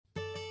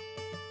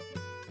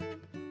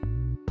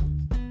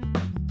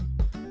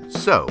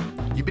So,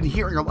 you've been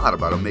hearing a lot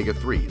about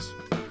omega-3s,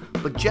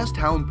 but just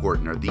how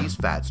important are these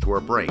fats to our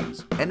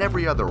brains and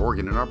every other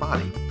organ in our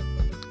body?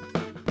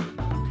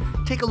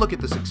 Take a look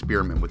at this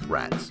experiment with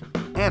rats,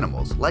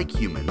 animals like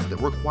humans that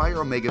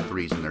require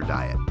omega-3s in their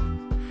diet.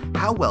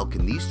 How well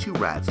can these two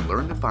rats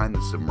learn to find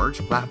the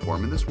submerged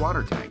platform in this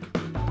water tank?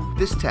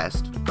 This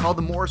test, called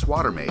the Morris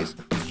Water Maze,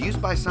 is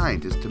used by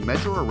scientists to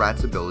measure a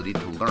rat's ability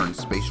to learn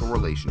spatial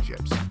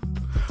relationships.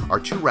 Our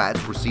two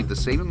rats received the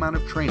same amount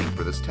of training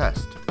for this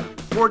test.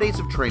 4 days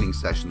of training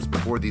sessions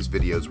before these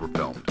videos were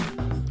filmed.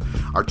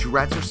 Our two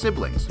rats are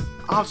siblings,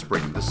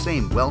 offspring of the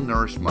same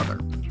well-nourished mother.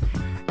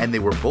 And they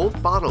were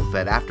both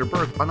bottle-fed after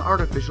birth on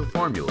artificial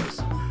formulas.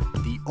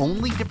 The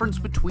only difference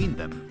between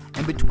them,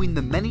 and between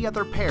the many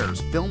other pairs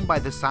filmed by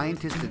the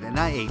scientists at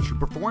NIH who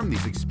performed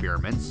these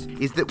experiments,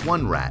 is that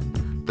one rat,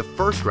 the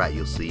first rat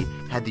you'll see,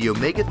 had the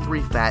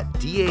omega-3 fat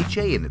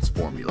DHA in its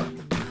formula.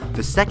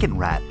 The second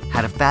rat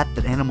had a fat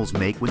that animals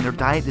make when their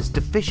diet is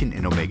deficient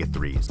in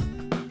omega-3s.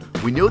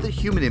 We know that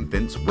human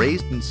infants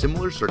raised in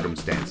similar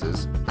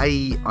circumstances,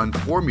 i.e. on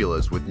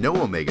formulas with no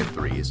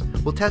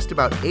omega-3s, will test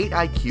about 8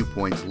 IQ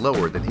points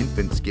lower than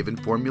infants given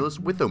formulas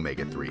with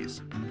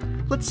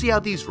omega-3s. Let's see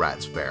how these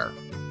rats fare.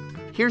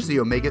 Here's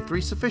the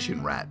omega-3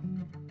 sufficient rat.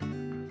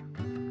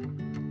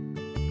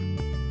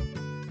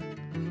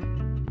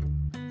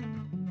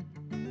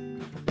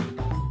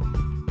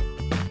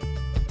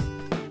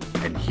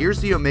 And here's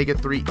the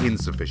omega-3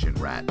 insufficient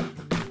rat.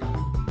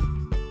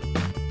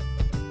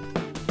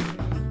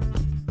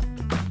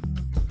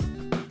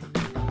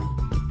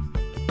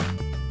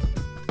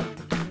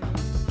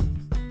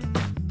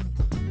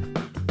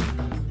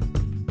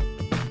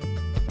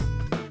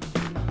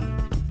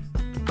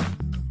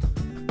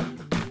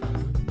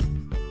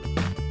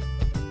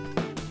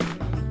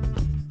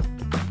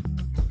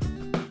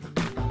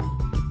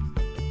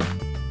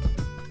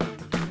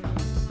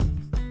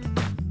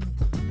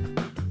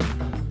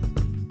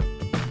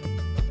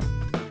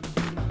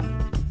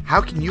 How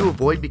can you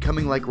avoid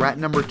becoming like rat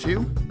number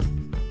 2?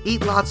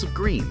 Eat lots of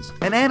greens,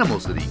 and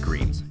animals that eat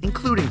greens,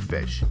 including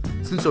fish,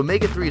 since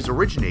omega-3s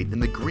originate in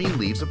the green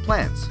leaves of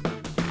plants.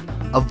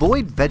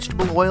 Avoid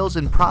vegetable oils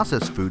and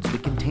processed foods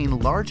that contain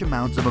large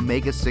amounts of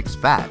omega-6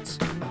 fats,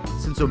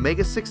 since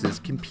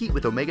omega-6s compete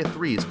with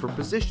omega-3s for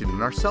position in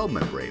our cell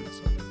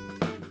membranes.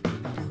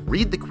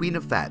 Read The Queen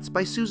of Fats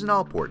by Susan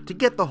Allport to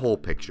get the whole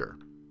picture.